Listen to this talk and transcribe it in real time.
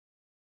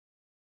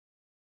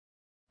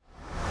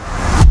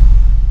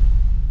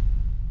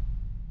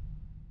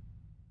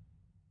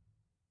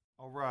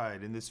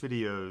Alright, in this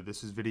video,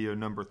 this is video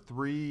number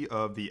 3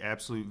 of the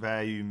absolute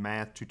value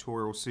math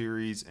tutorial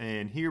series,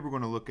 and here we're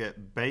going to look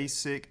at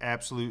basic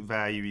absolute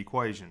value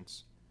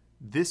equations.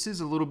 This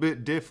is a little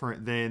bit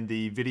different than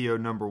the video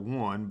number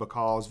 1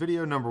 because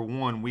video number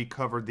 1 we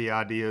covered the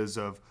ideas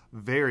of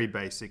very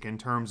basic in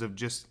terms of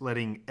just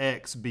letting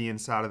x be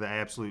inside of the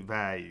absolute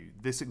value.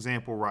 This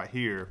example right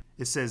here,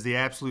 it says the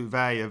absolute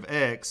value of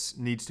x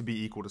needs to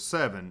be equal to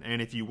 7,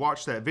 and if you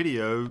watch that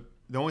video,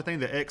 the only thing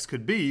that x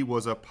could be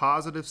was a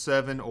positive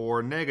 7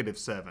 or negative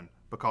 7,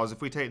 because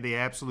if we take the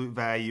absolute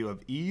value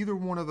of either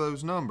one of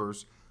those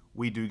numbers,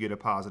 we do get a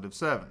positive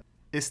 7.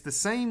 It's the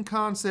same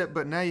concept,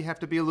 but now you have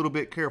to be a little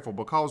bit careful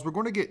because we're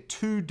going to get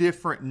two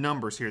different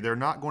numbers here. They're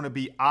not going to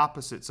be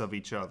opposites of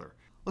each other.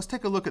 Let's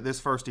take a look at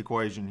this first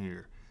equation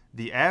here.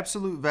 The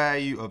absolute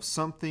value of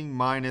something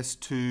minus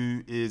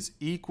 2 is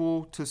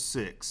equal to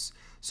 6.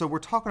 So we're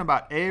talking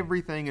about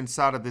everything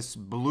inside of this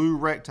blue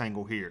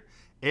rectangle here.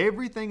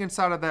 Everything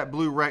inside of that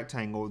blue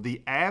rectangle,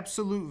 the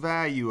absolute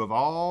value of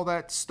all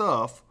that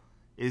stuff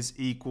is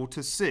equal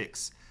to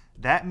 6.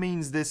 That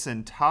means this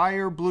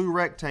entire blue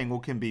rectangle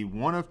can be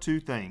one of two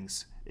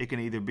things. It can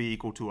either be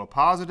equal to a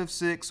positive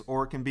 6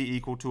 or it can be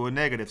equal to a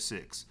negative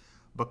 6.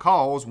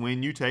 Because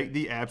when you take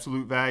the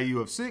absolute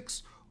value of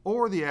 6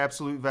 or the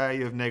absolute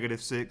value of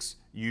negative 6,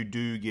 you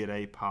do get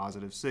a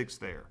positive 6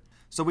 there.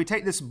 So we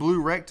take this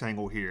blue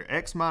rectangle here,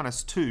 x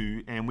minus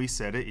 2, and we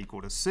set it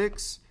equal to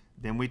 6.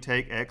 Then we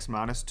take x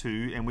minus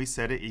 2 and we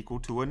set it equal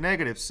to a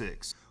negative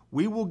 6.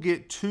 We will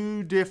get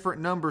two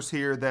different numbers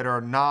here that are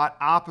not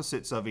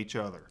opposites of each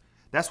other.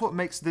 That's what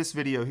makes this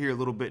video here a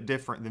little bit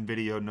different than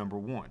video number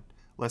 1.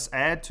 Let's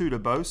add 2 to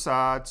both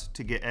sides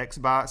to get x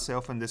by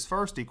itself in this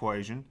first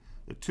equation.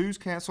 The 2's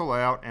cancel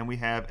out and we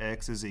have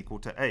x is equal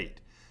to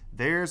 8.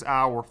 There's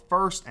our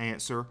first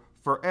answer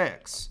for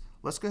x.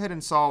 Let's go ahead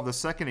and solve the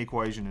second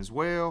equation as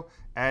well,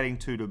 adding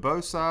 2 to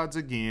both sides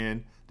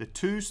again. The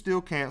 2's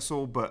still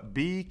cancel, but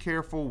be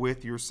careful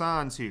with your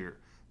signs here.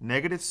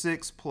 Negative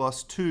 6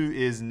 plus 2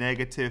 is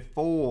negative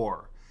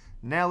 4.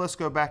 Now let's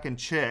go back and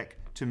check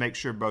to make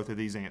sure both of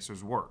these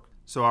answers work.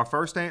 So our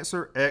first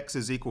answer, x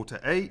is equal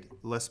to 8.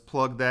 Let's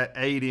plug that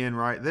 8 in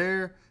right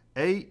there.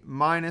 8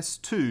 minus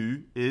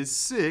 2 is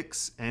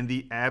 6, and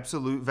the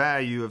absolute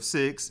value of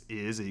 6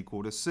 is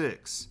equal to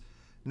 6.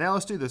 Now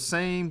let's do the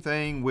same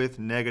thing with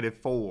negative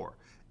 4.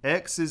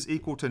 X is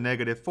equal to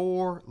negative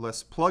 4.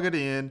 Let's plug it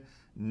in.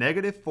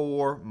 Negative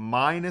 4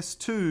 minus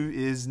 2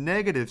 is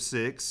negative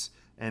 6,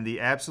 and the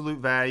absolute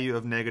value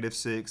of negative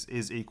 6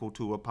 is equal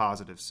to a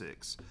positive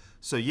 6.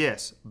 So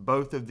yes,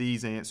 both of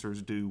these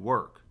answers do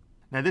work.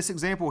 Now this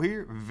example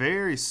here,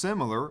 very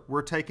similar.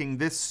 We're taking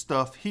this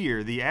stuff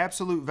here. The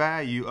absolute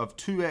value of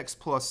 2x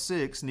plus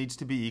 6 needs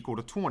to be equal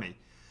to 20.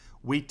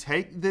 We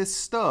take this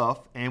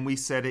stuff and we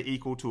set it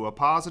equal to a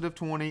positive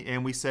 20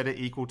 and we set it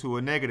equal to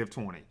a negative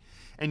 20.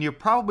 And you're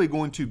probably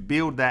going to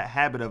build that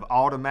habit of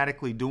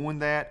automatically doing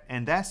that,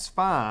 and that's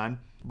fine.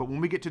 But when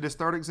we get to this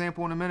third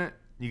example in a minute,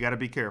 you got to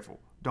be careful.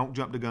 Don't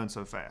jump the gun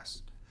so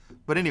fast.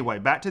 But anyway,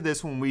 back to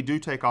this one. We do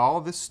take all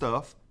of this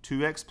stuff,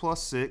 2x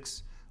plus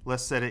 6,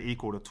 let's set it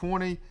equal to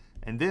 20,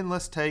 and then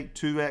let's take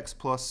 2x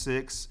plus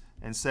 6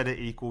 and set it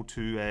equal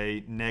to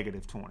a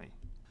negative 20.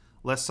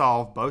 Let's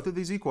solve both of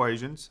these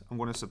equations. I'm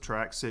going to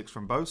subtract 6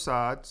 from both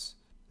sides.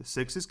 The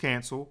 6 is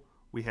canceled.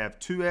 We have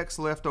 2x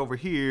left over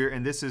here,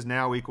 and this is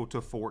now equal to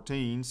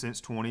 14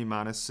 since 20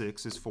 minus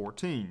 6 is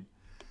 14.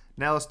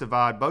 Now let's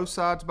divide both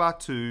sides by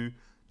 2.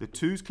 The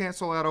 2's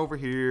cancel out over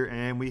here,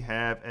 and we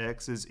have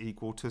x is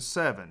equal to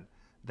 7.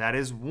 That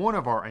is one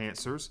of our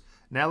answers.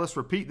 Now let's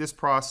repeat this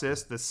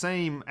process, the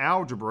same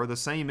algebra, the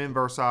same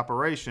inverse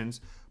operations,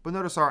 but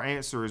notice our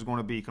answer is going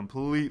to be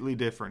completely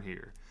different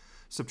here.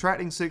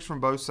 Subtracting 6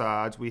 from both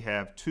sides, we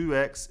have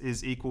 2x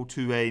is equal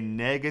to a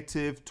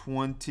negative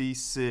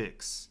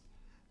 26.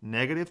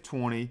 Negative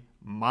 20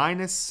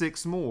 minus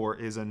 6 more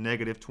is a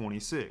negative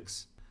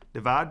 26.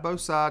 Divide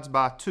both sides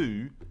by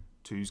 2.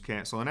 2's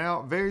canceling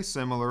out, very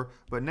similar,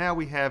 but now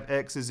we have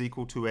x is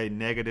equal to a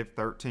negative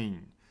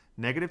 13.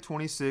 Negative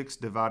 26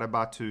 divided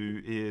by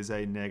 2 is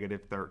a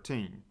negative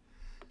 13.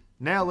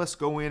 Now let's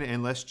go in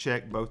and let's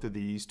check both of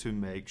these to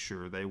make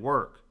sure they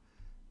work.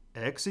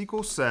 X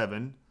equals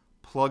 7,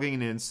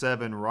 plugging in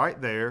 7 right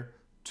there.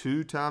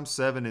 2 times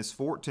 7 is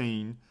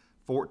 14.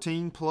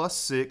 14 plus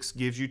 6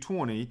 gives you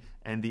 20,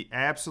 and the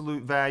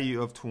absolute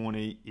value of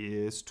 20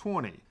 is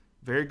 20.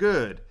 Very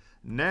good.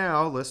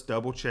 Now let's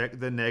double check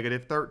the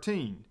negative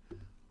 13.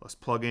 Let's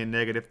plug in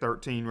negative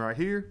 13 right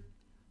here.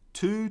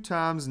 2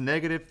 times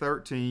negative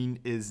 13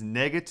 is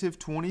negative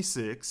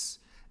 26,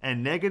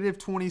 and negative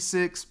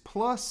 26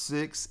 plus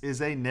 6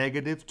 is a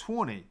negative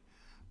 20.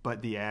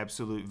 But the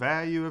absolute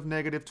value of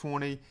negative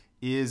 20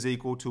 is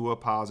equal to a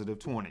positive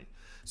 20.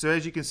 So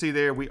as you can see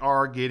there, we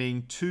are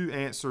getting two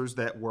answers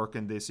that work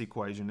in this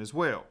equation as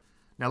well.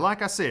 Now,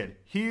 like I said,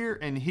 here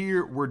and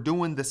here, we're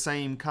doing the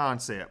same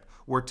concept.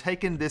 We're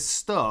taking this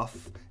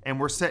stuff and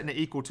we're setting it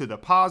equal to the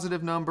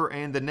positive number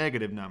and the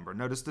negative number.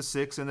 Notice the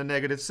 6 and the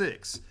negative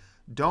 6.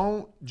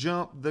 Don't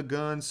jump the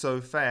gun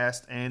so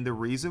fast, and the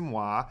reason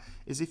why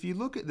is if you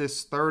look at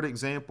this third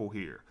example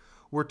here,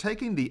 we're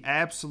taking the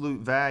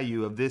absolute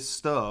value of this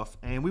stuff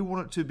and we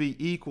want it to be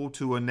equal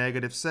to a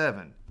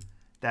 -7.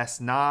 That's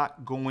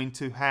not going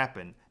to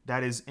happen.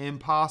 That is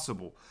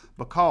impossible,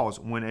 because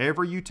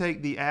whenever you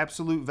take the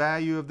absolute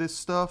value of this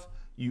stuff,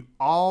 you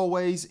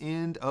always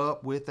end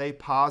up with a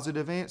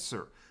positive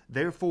answer.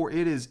 Therefore,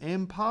 it is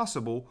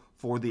impossible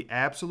for the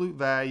absolute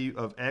value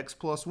of x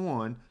plus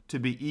 1 to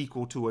be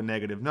equal to a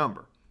negative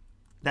number.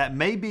 That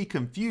may be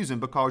confusing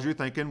because you're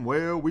thinking,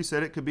 well, we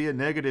said it could be a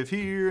negative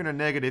here and a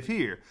negative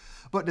here.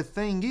 But the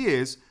thing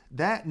is,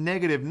 that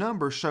negative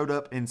number showed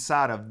up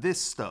inside of this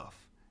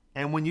stuff.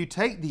 And when you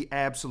take the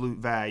absolute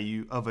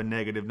value of a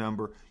negative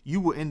number, you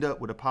will end up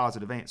with a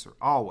positive answer,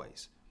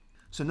 always.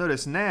 So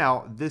notice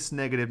now, this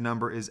negative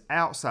number is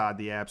outside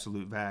the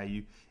absolute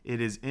value.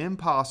 It is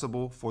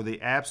impossible for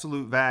the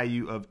absolute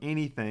value of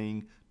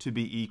anything to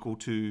be equal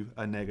to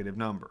a negative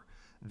number.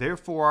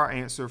 Therefore, our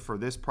answer for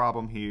this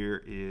problem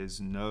here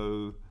is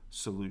no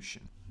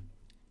solution.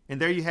 And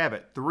there you have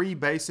it, 3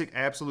 basic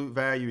absolute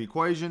value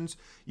equations.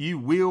 You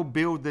will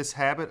build this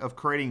habit of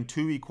creating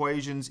 2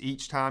 equations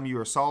each time you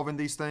are solving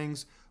these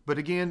things. But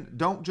again,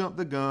 don't jump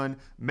the gun.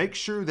 Make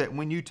sure that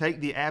when you take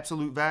the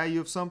absolute value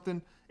of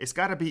something, it's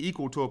got to be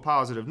equal to a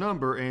positive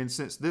number. And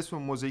since this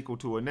one was equal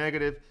to a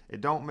negative,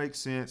 it don't make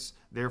sense.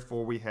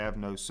 Therefore, we have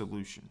no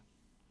solution.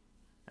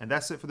 And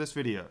that's it for this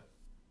video.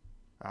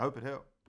 I hope it helped.